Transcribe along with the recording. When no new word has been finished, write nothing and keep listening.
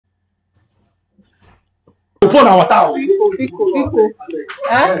Upon our town. Pico.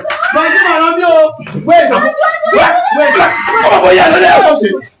 Huh? Wait. Come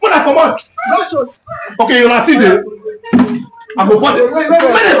on, come on. Okay, you're not there. I go put it.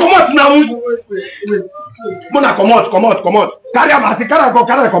 Come on now. Mona, come on. Carry on.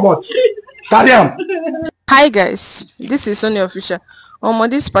 Carry on. Hi guys, this is Sonia official. On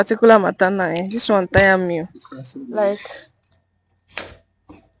this particular matter now, this one tire me. Like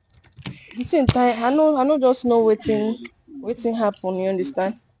this entire I know just know waiting happen, you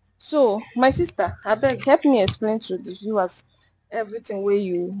understand? So my sister, I beg help me explain to the viewers everything where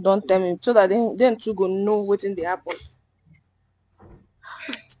you don't tell me so that then too go know waiting they happen.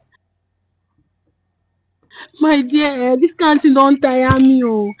 My dear, this can't don't tire me.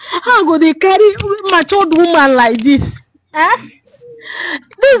 Oh, how go they carry matured woman like this? Eh?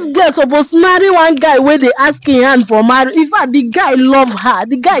 This girl supposed to marry one guy where they asking hand for marriage. In fact, the guy love her,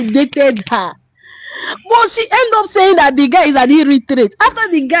 the guy dated her, but she end up saying that the guy is an illiterate after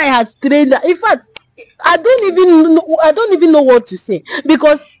the guy has trained her. In fact, I don't even know what to say,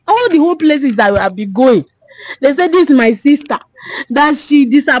 because all the whole places that we have been going, they say this is my sister, that she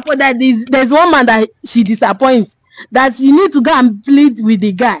disappoint, that there's one man that she disappoints, that she need to go and plead with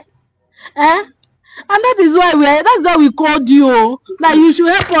the guy. Eh? And that's why we called you, that you should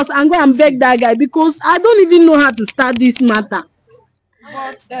help us and go and beg that guy, because I don't even know how to start this matter.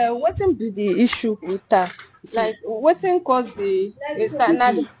 But what be the issue with her? Like what caused the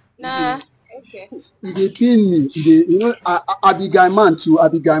okay. They pin me. You know, I be guy man too. I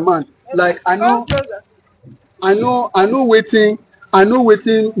be guy man. Like I know waiting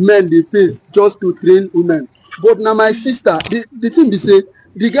men they face just to train women. But now my sister, the thing be say,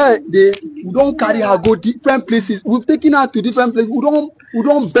 the guy we don't carry her go different places. We've taken her to different places. We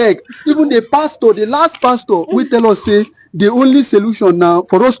don't beg. Even the last pastor, we tell us say the only solution now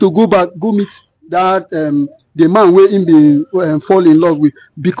for us to go back, go meet that the man where him be fall in love with,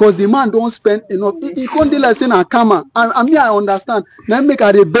 because the man don't spend enough. He can't do like saying a karma. And me, I understand. Now make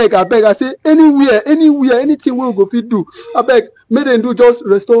her beg. I say anywhere, anything we go fit do. I beg, may they do just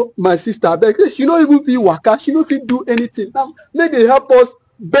restore my sister. I beg, she not even be waka. She not fit do anything. Now may they help us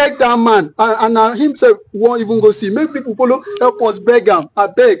beg that man, and himself won't even go see. Make people follow, help us beg him. I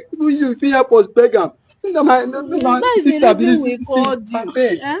beg, you if you help us beg him. My sister be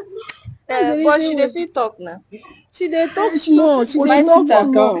but she dey fit talk now. She dey talk small. She dey talk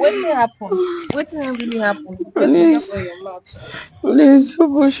small. Wetin happen? Wetin really happen? Please,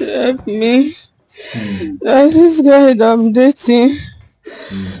 people should help me. There's this guy that I'm dating.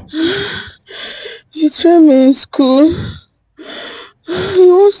 He trained me in school. He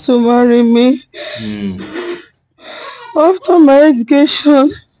wants to marry me. After my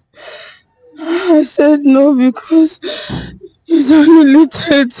education, I said no because he's an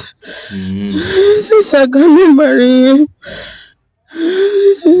illiterate. Since I cannot marry him,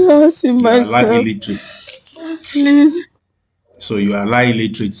 this is how I see myself. You allow illiterate. Please. So you allow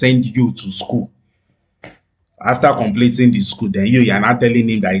illiterate send you to school. After completing the school, then you are not telling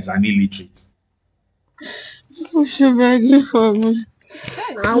him that he's an illiterate. You should beg him for me.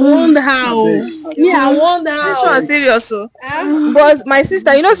 I wonder how. Yeah, I wonder how. This one serious, so. But my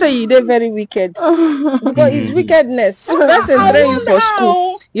sister, you know, say you did very wicked, because it's wickedness. Person train you for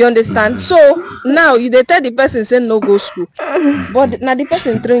school. You understand? So now you they tell the person say no go school, but now the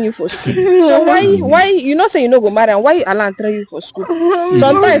person train you for school. So why you know say you no go marry, and why you allow train you for school?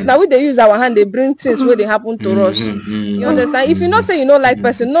 Sometimes now we they use our hand, they bring things where they happen to us. You understand? If you know say you know like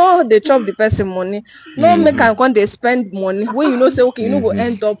person, no they chop the person money, no make and when they spend money. When you know say okay, you know go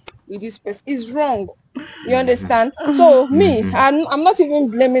end up with this person, it's wrong. You understand? So me, I'm not even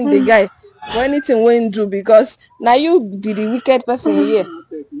blaming the guy for anything we do, because now you be the wicked person here.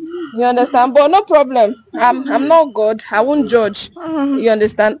 You understand? But no problem. I'm not God. I won't judge. You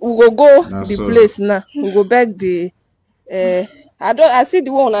understand? We go the place now. We go back the I see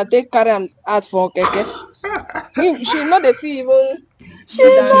the one I take carry him out for keke. She not the fee even. She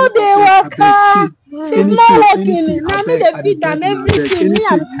know they work. She's not working. Now me they feed them everything. Me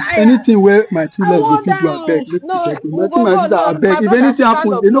I'm tired. Anything where my two legs go fit do, I beg. Nothing my sister, I beg. If anything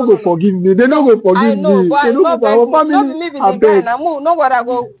happen, they no go forgive me. They no go forgive me. They no go for our family. I beg. No what I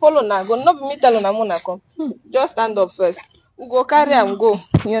go follow now. Go not me tell na na come. Just stand up first. We go carry and go.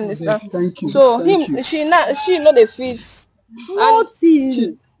 You understand? Thank you. So she know the feet.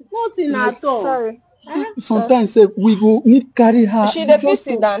 Nothing at all. Sorry. Sometimes we go need carry her. She the fit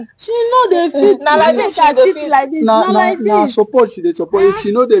sit down. She know the fit. Now like this, she the fit like this. Now support she dey support. If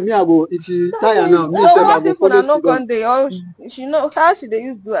she know the me I go. If she tire now, me say I go follow. She know how she dey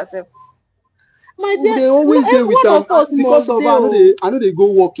use do herself. My dear, they always dey with one am of us because must of dey. I know they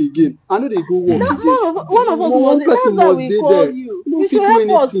go work again. I know they go work again. One of us must dey. That's why we call you. You should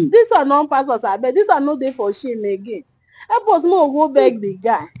help us. These are non-passers, I bet. These are not there for shame again. Help us, more go beg the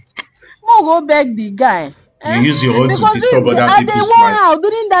guy. More go beg the guy. You use your own to Because disturb other they people's want life. out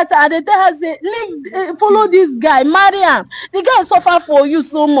during that time. They tell her say, leave, follow this guy, marry him. The guy suffer for you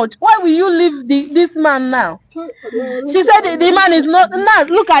so much. Why will you leave this man now? She said the man is not. Now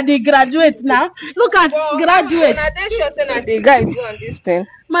look at the graduate now. Look at graduate. The guy do on this thing.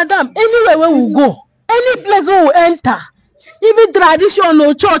 Madam, anywhere where we go, any place where we enter, even tradition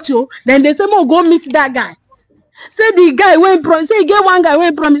or church, then they say, "Mo go meet that guy." Say the guy went promise. Say he get one guy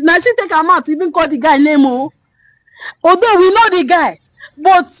went promise. Now she take him out, even call the guy name. Although we know the guy,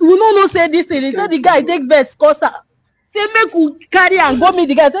 but we don't know say this thing. Say the guy take best cause her. Say make we carry and go meet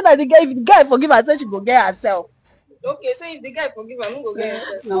the guy. Say that the guy, if the guy forgive her, say she go get herself. Okay, so if the guy forgive her, who go get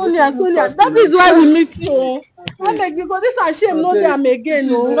herself? Sonia, that is why we meet you. I'm like, because this and shame no them again.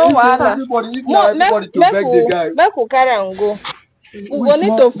 No wahala. Everybody to beg the guy. Make we carry and go. We go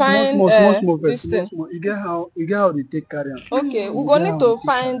need to find this thing. You get how they take carry am. Okay, we go need to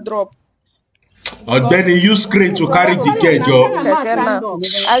find drop. Ogbeni use crane to carry the girl, Joe.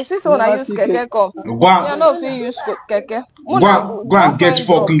 I see someone I use keke come. You know if you use keke. Go and get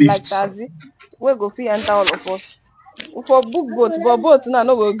forklift. Like taxi. We go fit enter all of us. For book boat, but boat now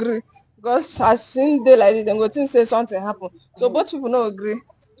no go agree. Because as seen day like this, them go think say something happen. So both people no agree.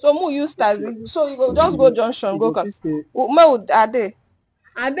 So we use taxi. So you go just go junction, go come.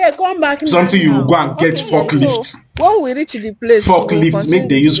 Are they come back? Something you will go and get forklift. So when we reach the place, forklift, make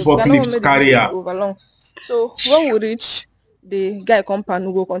they use forklift carrier. So when we reach the guy compound,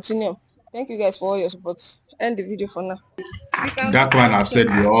 we go continue. Thank you guys for all your support. End the video for now. That one I said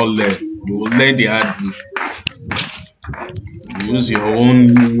we all learn. You will learn the hard way. You use your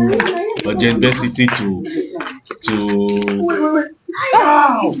own audacity to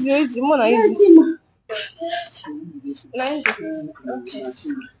easy, more easy.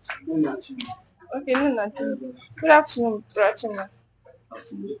 Okay, no. Good afternoon, Chiamaka.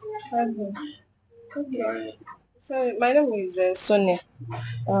 Okay. So my name is Sonia.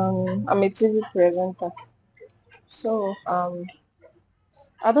 I'm a TV presenter. So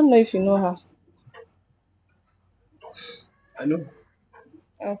I don't know if you know her. I know.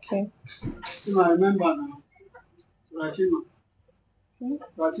 Okay. I remember now.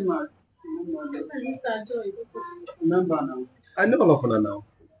 Rachima. Remember now. I know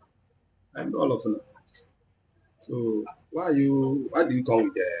all of them now. So why do you come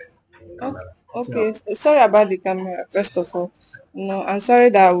with the camera? Okay, sorry about the camera, first of all. No, I'm sorry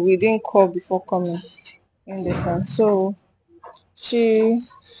that we didn't call before coming. You understand? So she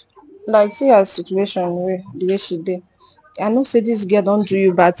see her situation the way she did. I know say this girl don't do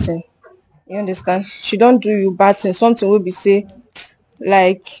you bad thing. You understand? She don't do you bad thing. Something will be say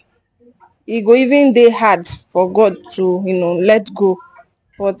like it go even dey hard for God to let go.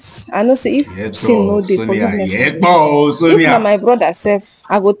 But I know say if sin no dey forgiveness. If na my brother self,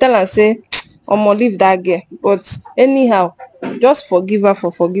 I go tell her say, Omo leave that girl. But anyhow, just forgive her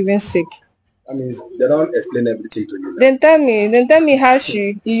for forgiving sake. I mean, they don't explain everything to you. Then tell me how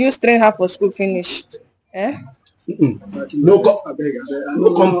you used train her for school finish. Eh? No,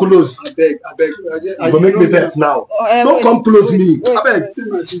 come close. I beg. You go make me vex now. Don't come close me. I beg. See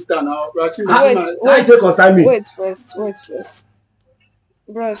my sister now. Wait first.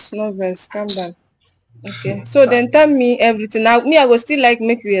 Bros, no verse. Calm down. Okay. So then tell me everything. Now I go still like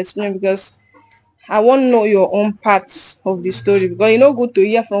make you explain because I want to know your own part of the story because you know good to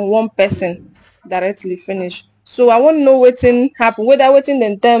hear from one person directly finish. So I want to know what happened. Whether waiting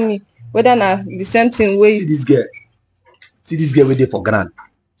then tell me whether na the same thing way. See this girl waiting for grand.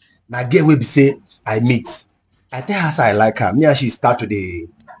 Now girl will be say I meet. I tell her say I like her. Me and she start to the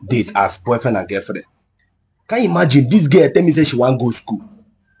date as boyfriend and girlfriend. Can you imagine this girl tell me say she want go school?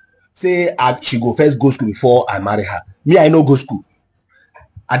 Say she go first go school before I marry her. Me I no go school.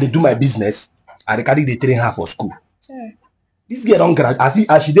 I dey do my business. I dey carry the train her for school. Yeah. This girl don't graduate.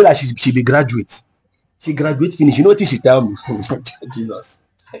 As she did like she be graduate. She graduate finish. You know what she tell me? Jesus.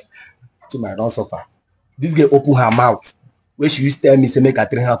 She might not suffer. This girl open her mouth where she used to tell me say make I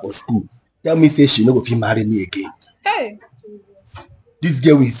train her for school. Tell me say she no go fit marry me again. Hey. This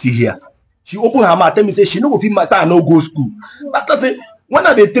girl we see here. She open her mouth tell me say she no go fit marry. Say I no go school. But I say when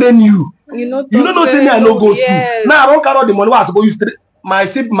I dey train you, you know say me I no go school. Now I don't carry all the money. What I suppose use my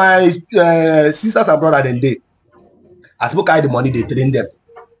sisters and brother then dey. I suppose carry the money they train them.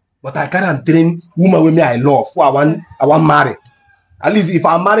 But I can't train woman with me I love. Who I want marry. At least if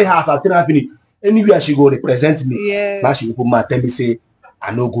I marry her, I'll train her finish. Anywhere she go represent me. Yes. Now she open my tell me say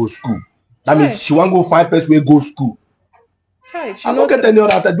I no go school. That means she won't go find person where go school. Try. She I don't get any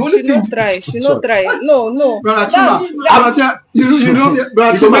other time. The only thing. She not try. No. Brother Chima, you know,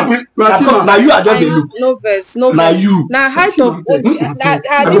 Brother Chima. Now you are just a look. No verse. No Now verse. you. Now height of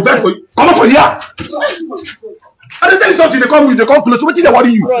Come on for here. I don't tell you something. They come close. What is they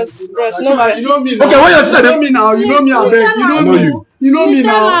worry you? Bros, no verse. You know me. Okay, what you You know me now. You know me, I beg. You know me. You know me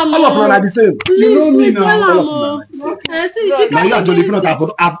now. All of them are the same. You know me now. Now you are jolly.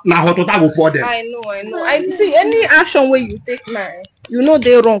 Now hot water go pour them. I know. I see any action where you take now, you know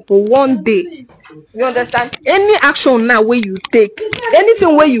they wrong for one day. You understand? Any action now where you take,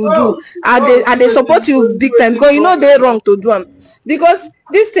 anything where you do, are they support you big time because you know they wrong to do them. Because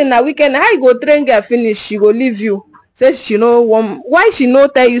this thing now weekend, how you go train girl finish, she go leave you. Say she know why she no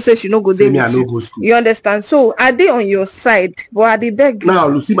tell you say she no go there with you. You understand? So are they on your side? But are they beg? Now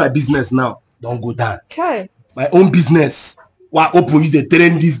you see my business now. Don't go down. Try. My own business. Why open you they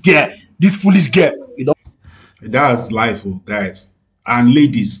train this girl, this foolish girl. You know. That's life, guys and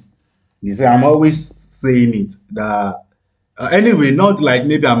ladies. You see, I'm always saying it that anyway, not like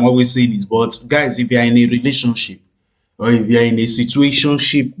maybe I'm always saying it, but guys, if you're in a relationship or if you're in a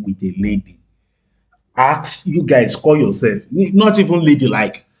situationship with a lady, ask you guys, call yourself, not even lady,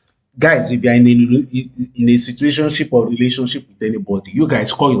 like guys, if you're in a situationship or relationship with anybody, you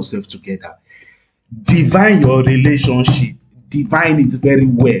guys call yourself together, divine your relationship, divine it very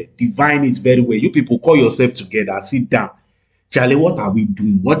well, you people call yourself together, sit down. Charlie, what are we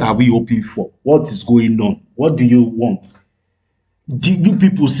doing? What are we hoping for? What is going on? What do you want? You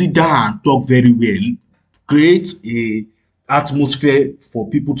people sit down and talk very well. Create a atmosphere for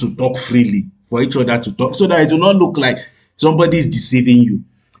people to talk freely, for each other to talk, so that it do not look like somebody is deceiving you.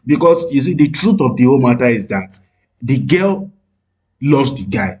 Because you see, the truth of the whole matter is that the girl loves the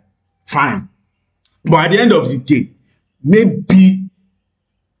guy. Fine. But at the end of the day, maybe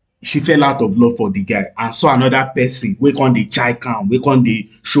she fell out of love for the guy and saw another person. We can the chai cam, we can the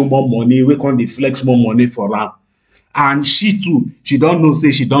show more money, we can the flex more money for her. And she too, she don't know,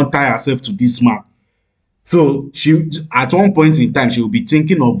 say she don't tie herself to this man. So she, at one point in time, she will be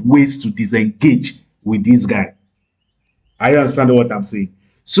thinking of ways to disengage with this guy. I understand what I'm saying.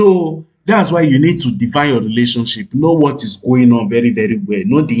 So that's why you need to define your relationship. Know what is going on very, very well.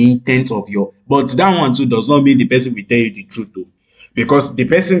 Know the intent of your. But that one too does not mean the person will tell you the truth though. Because the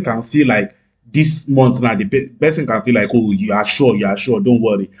person can feel like this month now, the person can feel like, oh, you are sure, don't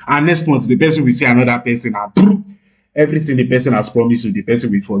worry. And next month, the person will see another person and everything the person has promised you, the person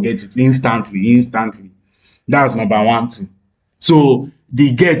will forget it instantly. That's number one thing. So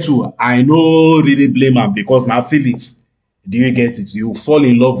the girl too, I know really blame her because now feelings. Do you get it? You fall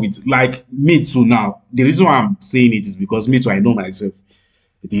in love with, like me too now. The reason why I'm saying it is because me too, I know myself.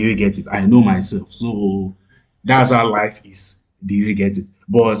 Do you get it? I know myself. So that's how life is. Do you get it?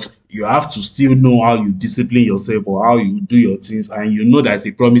 But you have to still know how you discipline yourself or how you do your things, and you know that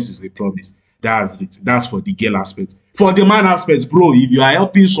a promise is a promise. That's it. That's for the girl aspect. For the man aspect, bro, if you are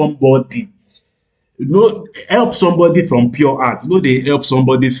helping somebody, help somebody from pure heart. They help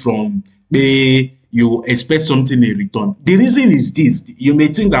somebody from you expect something in return. The reason is this. You may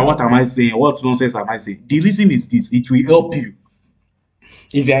think that what am I saying? What nonsense am I saying? The reason is this. It will help you.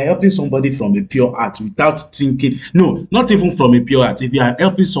 If you are helping somebody from a pure heart without thinking, no, not even from a pure heart. If you are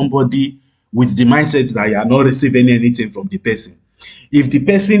helping somebody with the mindset that you are not receiving anything from the person, if the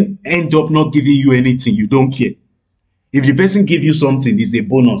person end up not giving you anything, you don't care. If the person give you something, it's a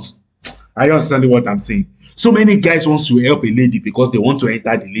bonus. Are you understanding what I'm saying? So many guys want to help a lady because they want to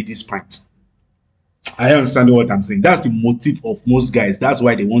enter the lady's pint. I understand what I'm saying. That's the motive of most guys. That's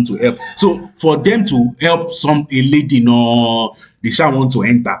why they want to help. So for them to help a lady, no, they shall want to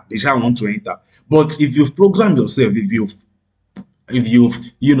enter. But if you've programmed yourself, if you've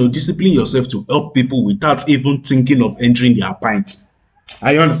discipline yourself to help people without even thinking of entering their pints,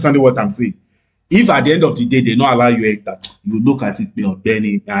 are you understanding what I'm saying? If at the end of the day they don't allow you enter, you look at it,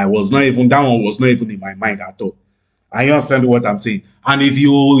 Benny. That one was not even in my mind at all. Are you understand what I'm saying? And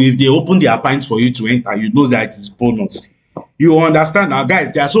if they open their pints for you to enter, you know that it is bonus. You understand now,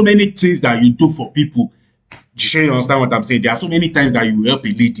 guys? There are so many things that you do for people. You understand what I'm saying? There are so many times that you help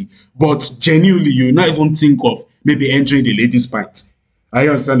a lady, but genuinely you not even think of maybe entering the lady's pints. Are you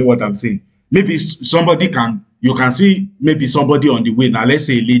understand what I'm saying? Maybe you can see maybe somebody on the way. Now let's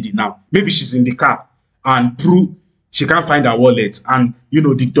say a lady now, maybe she's in the car and she can't find her wallet, and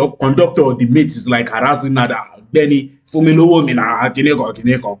the conductor or the mate is like harassing her. Benny, and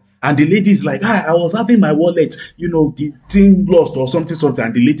the lady is like, I was having my wallet, the thing lost or something,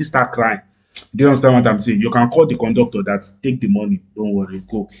 and the lady start crying. Do you understand what I'm saying? You can call the conductor that take the money, don't worry,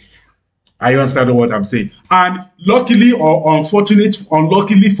 go. I understand what I'm saying. And luckily or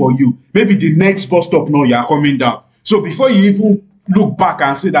unluckily for you, maybe the next bus stop now you are coming down. So before you even look back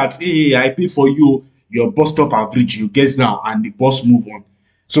and say that, hey, I pay for you, your bus stop have reached, you get down and the bus move on.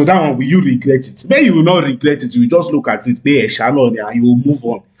 So that one, will you regret it? Maybe you will not regret it. You will just look at it, pay a channel and you will move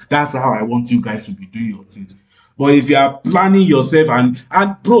on. That's how I want you guys to be doing your things. But if you are planning yourself and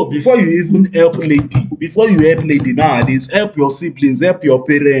bro, before you even help lady nowadays, help your siblings, help your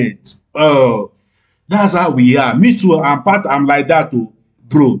parents. Oh, that's how we are. Me too. I'm like that too.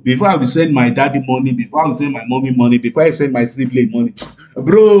 Bro, before I will send my daddy money, before I will send my mommy money, before I send my sibling money,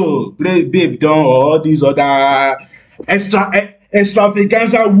 bro, babe, done all these other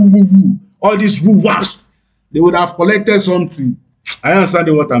extravaganza woo, all these woo waps, they would have collected something. I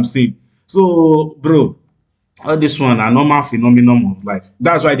understand what I'm saying. So, bro, all this one a normal phenomenon of life.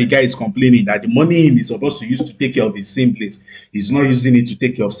 That's why the guy is complaining that the money he's supposed to use to take care of his siblings, he's not using it to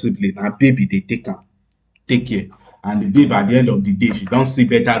take care of siblings. And baby, they take care. And the babe at the end of the day, she don't see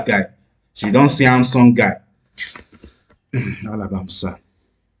better guy. She don't see handsome guy. All about sir.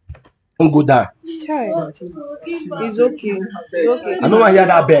 Don't go down. Child, it's okay. It's okay. I don't want to hear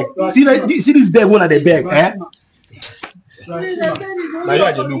that beg. See this beg, one of the beg, eh? Now you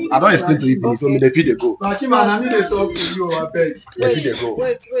are the look. I don't explain to you, so me the feed they go.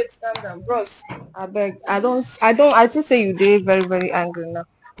 Wait, calm down, bros. I beg. I still say you did very, very angry now.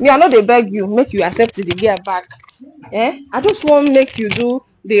 Me, I know they beg you, make you accept the gear back. I just want to make you do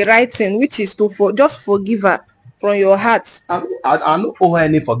the right thing, which is to just forgive her from your heart. I don't owe her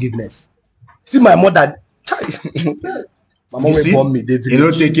any forgiveness. See my mother. My mom will born me. You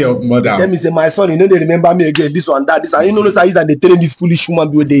don't take care of mother. Tell me, say my son, you know they remember me again. This one, that, this. And you know those are and they telling this foolish woman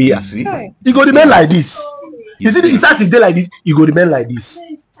be they here. You go remain like this. You see, it starts to day like this. You go remain like this.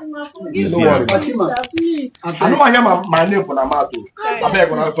 You see, I don't want to hear my name for Namato. I beg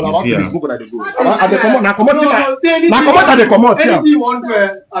when I Facebook when I go. I dey come out. Anything you want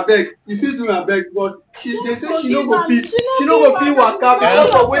to, I beg. If you do, I beg. But they say she no go fit. She no go fit waka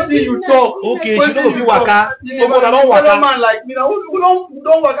because of wetin you talk. Okay, she no go fit waka. But I don't waka. Man like me now, who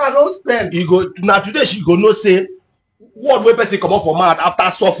don't waka, don't spend. You go now today. She go no say word wey person come up for mouth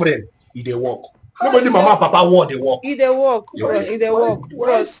after suffering. He dey work. Nobody mama papa word they work. He dey work,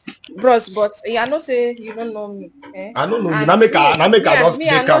 bros. But I know say you don't know me. I don't know you. Now make her just me.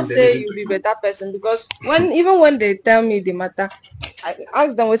 I know say you be better person because even when they tell me the matter, I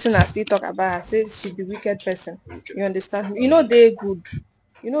ask them what I still talk about. I say she be wicked person. Okay. You understand? You know they good.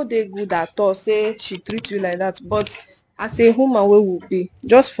 You know they good at all. Say she treat you like that, but I say whom and where will be.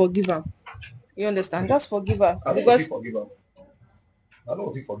 Just forgive her. You understand? Just forgive her because. I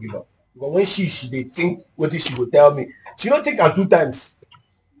don't forgive her. But when she they think what she will tell me, she don't think her 2 times.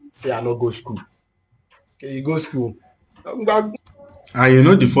 Say I no go school. Okay, you go school. And you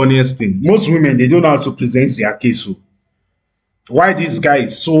know the funniest thing, most women they don't know how to present their case. So why this guy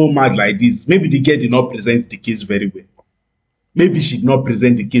is so mad like this? Maybe the girl did not present the case very well. Maybe she did not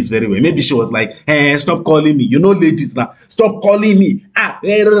present the case very well. Maybe she was like, hey, stop calling me. You know, ladies now, stop calling me.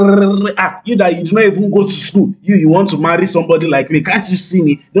 You that you do not even go to school. You want to marry somebody like me. Can't you see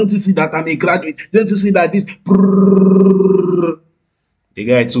me? Don't you see that I'm a graduate? Don't you see that this? The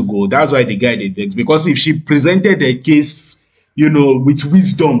guy to go. That's why the guy they vex. Because if she presented the case, you know, with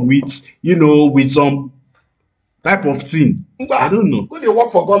wisdom, with some type of thing. I don't know. Go they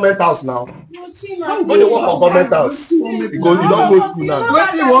work for government house now. Go they work for government house. You don't go school now.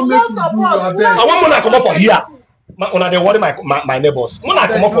 What do you want me to do? I want money come up for here. When they worry my neighbors. When I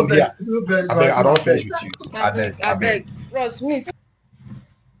come up from here. I don't finish with you. I beg. Ross, me.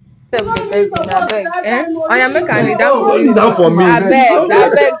 I am making down for me. I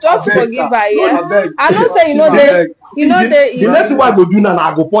beg, just forgive her. Yeah. I don't say the next thing I go do now,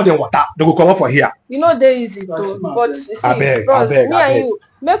 I go pour them water. They go come up for here. You know they easy too, but see, Ross, me and you,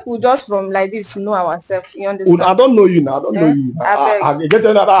 make we just from like this know ourselves. You understand? I don't know you now. I don't know you. I get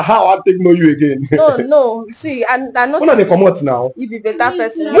another how I take know you again. No. See, I know. When they come out now? You be better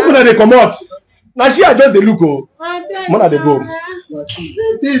person. When they come out? Now she just the look. When they go?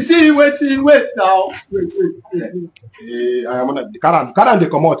 See, wait now. Wait. I am gonna carry they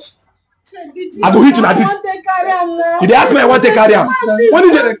come out. I go hit you like this. If they ask me, I want to carry him. When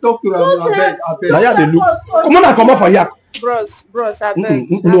did they talk to him? I beg. Now they look. Come on, come up for here. Bros, I beg.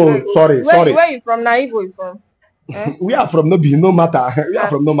 No, sorry. Where you from? Naivo you from? We are from no matter. We are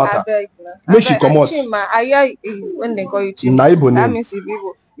from no matter. Make she come out. Chima, I hear when they call you Chima. Naivo that means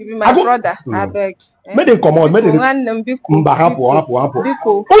you be my brother. I beg. Make them come out. Make them. Hapo.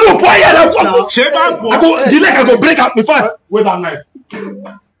 Biko. Oh no, boy, I go. The leg I go break up before. Wait that knife.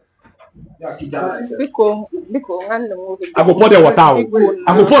 Biko, hand them over. I go pour the water out. I go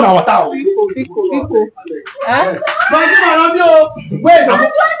pour the water out. Biko. Eh? Wait. Come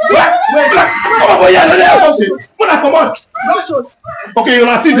on, yeah, come on. Okay, you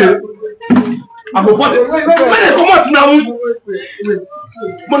not see the. I go pour the. Come on now.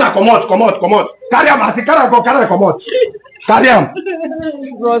 Mona, come on. Carry him, come on. Carry him.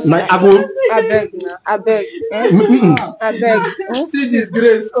 Bros, I go. I beg. See this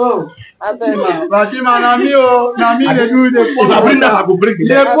grace. Oh. I beg. Bachima, na me they do the. If I bring that, I go break it.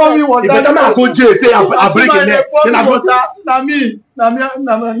 They pour me water. If I tell me I go jail, say I break it. Then I go. Na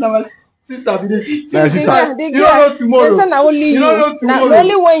my sister be this. My sister. You don't know tomorrow. You don't know tomorrow.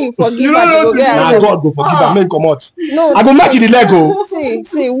 Only when you forgive, You don't you know go get Now God go forgive and make come out. No, I go match the leg go.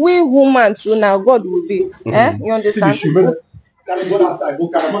 see, we woman too now. God will be. You understand? Come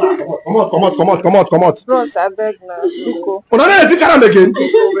out. Bros, I beg now. Biko. Again.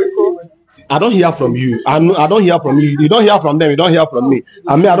 Biko. I don't hear from you. I don't hear from you. You don't hear from them. You don't hear from me.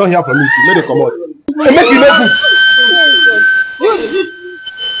 And me, I don't hear from you. Let it come out. Hey, make you make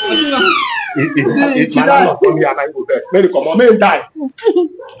it's my landlord tell me and I go best. Let it come out. May die.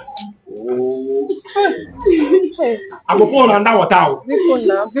 I go pour on that water. Biko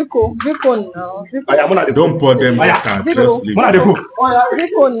now. Don't pour them water. Just leave.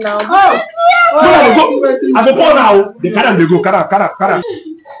 Biko now. I go pour now. They carry.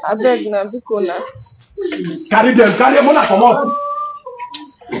 I beg now. Biko now. Carry them. Come out.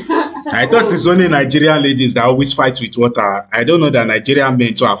 I thought it's only Nigerian ladies that always fight with water. I don't know that Nigerian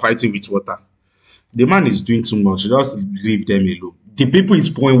men too are fighting with water. The man is doing too much. Just leave them alone. The people he's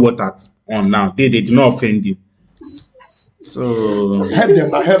pouring water on now, they do not offend him. So help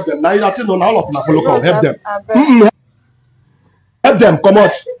them. Now you are still on all of them. Follow come. Help them. Help them. Come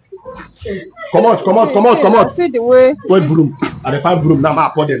out. Come out. See the way. Wait broom. I find broom now. I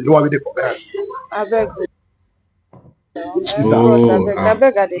pour them. No one wait for them. I beg. I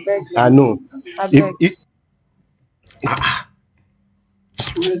beg. I know. I beg.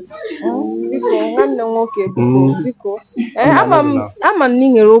 Biko. I'm a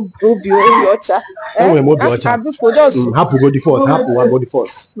ningero obi ocha. Biko just happy go the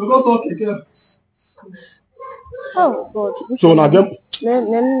first. You go talk again. Oh God. So now them.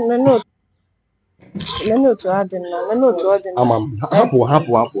 No to add in now. Happy.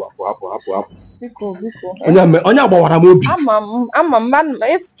 Biko. Onya gbawara m obi. I'm a man.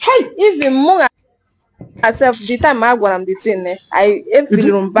 Even more herself, the time I got the thing, I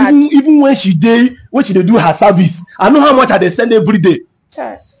feel bad. Even when she dey do her service, I know how much I dey send every day.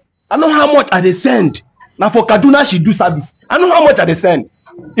 I know how much I dey send. Now for Kaduna she do service. I know how much I dey send.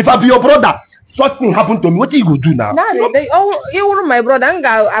 If I be your brother, something happen to me, what you go do now? Nah, you were my brother.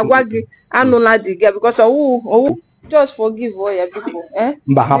 I know not the girl because just forgive all your people.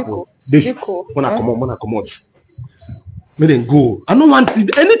 Mba happen. This when I come out. May then go. I don't want to see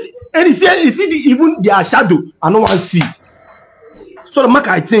anything. Even their shadow, I don't want to see. So the mark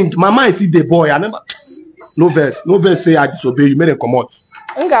I think my mind see the boy. I never no verse say I disobey you. May then come out.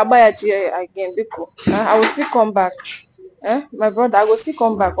 I'm gonna buy a chair again, Biko. I will still come back. My brother, I will still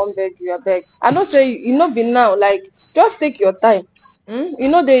come back. Come beg you, I beg. I know say you know be now. Like just take your time. You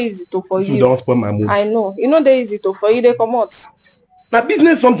know they easy to for you. Don't spoil my mood. I know. You know they easy to for you. They come out. Now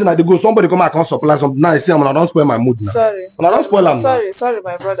business something like they go. Somebody come and supply something. Now I say I don't spoil my mood now. Sorry. I don't spoil them. Sorry,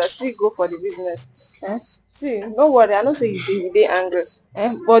 my brother. Still go for the business. See, don't worry. I know say you dey angry.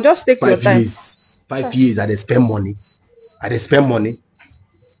 But just take your time. 5 years. I dey spend money.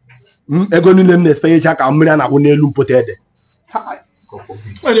 Ego ni nem spend check am million na go nelu potede.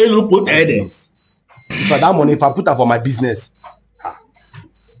 Well, they look put For that money, if I put her for my business,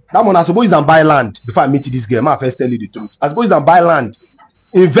 that money I suppose and buy land before I meet this girl. I first tell you the truth. I suppose and buy land,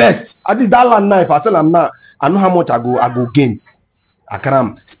 invest. At least that land now, if I sell them now, I know how much I go gain. I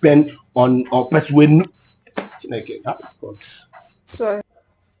can spend on person when. Sorry.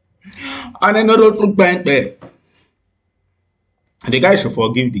 And another look back there. The guy should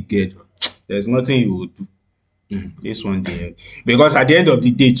forgive the girl. There's nothing you would do. This one there. Because at the end of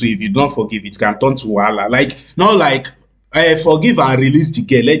the day too, if you don't forgive, it can turn to wahala. Like, not like forgive and release the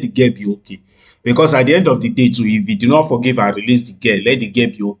girl, let the girl be okay. Because at the end of the day too, if you do not forgive and release the girl, let the girl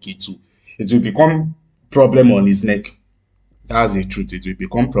be okay too. It will become problem on his neck. That's the truth. It will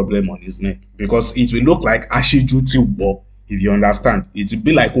become problem on his neck. Because it will look like ashy duty war, if you understand. It will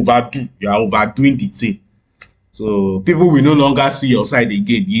be like overdo. You are overdoing the thing. So people will no longer see your side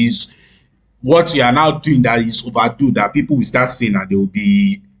again. Is what you are now doing that is overdue, that people will start seeing and they will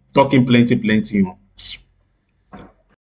be talking plenty.